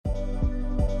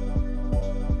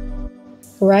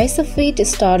Raisaafit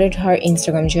started her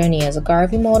Instagram journey as a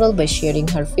Curvy model by sharing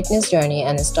her fitness journey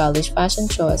and stylish fashion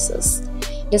choices.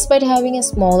 Despite having a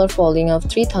smaller following of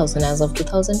 3,000 as of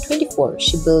 2024,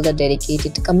 she built a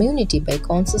dedicated community by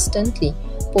consistently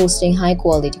posting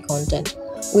high-quality content.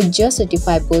 With just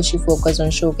 85 posts, she focused on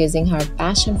showcasing her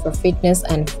passion for fitness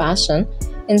and fashion,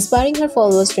 inspiring her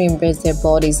followers to embrace their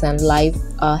bodies and live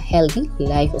a healthy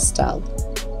lifestyle.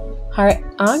 Her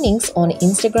earnings on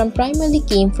Instagram primarily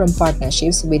came from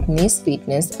partnerships with niche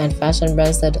fitness and fashion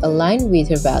brands that align with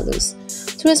her values.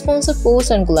 Through sponsored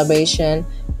posts and collaboration,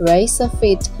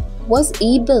 Raisaafit was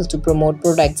able to promote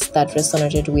products that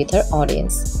resonated with her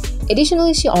audience.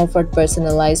 Additionally, she offered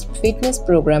personalized fitness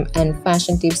programs and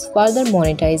fashion tips, further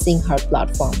monetizing her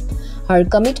platform. Her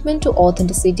commitment to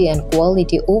authenticity and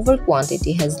quality over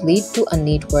quantity has led to a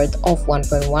net worth of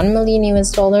 $1.1 million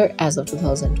as of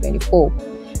 2024.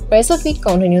 Raisaafit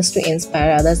continues to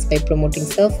inspire others by promoting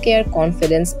self-care,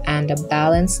 confidence, and a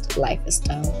balanced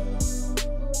lifestyle.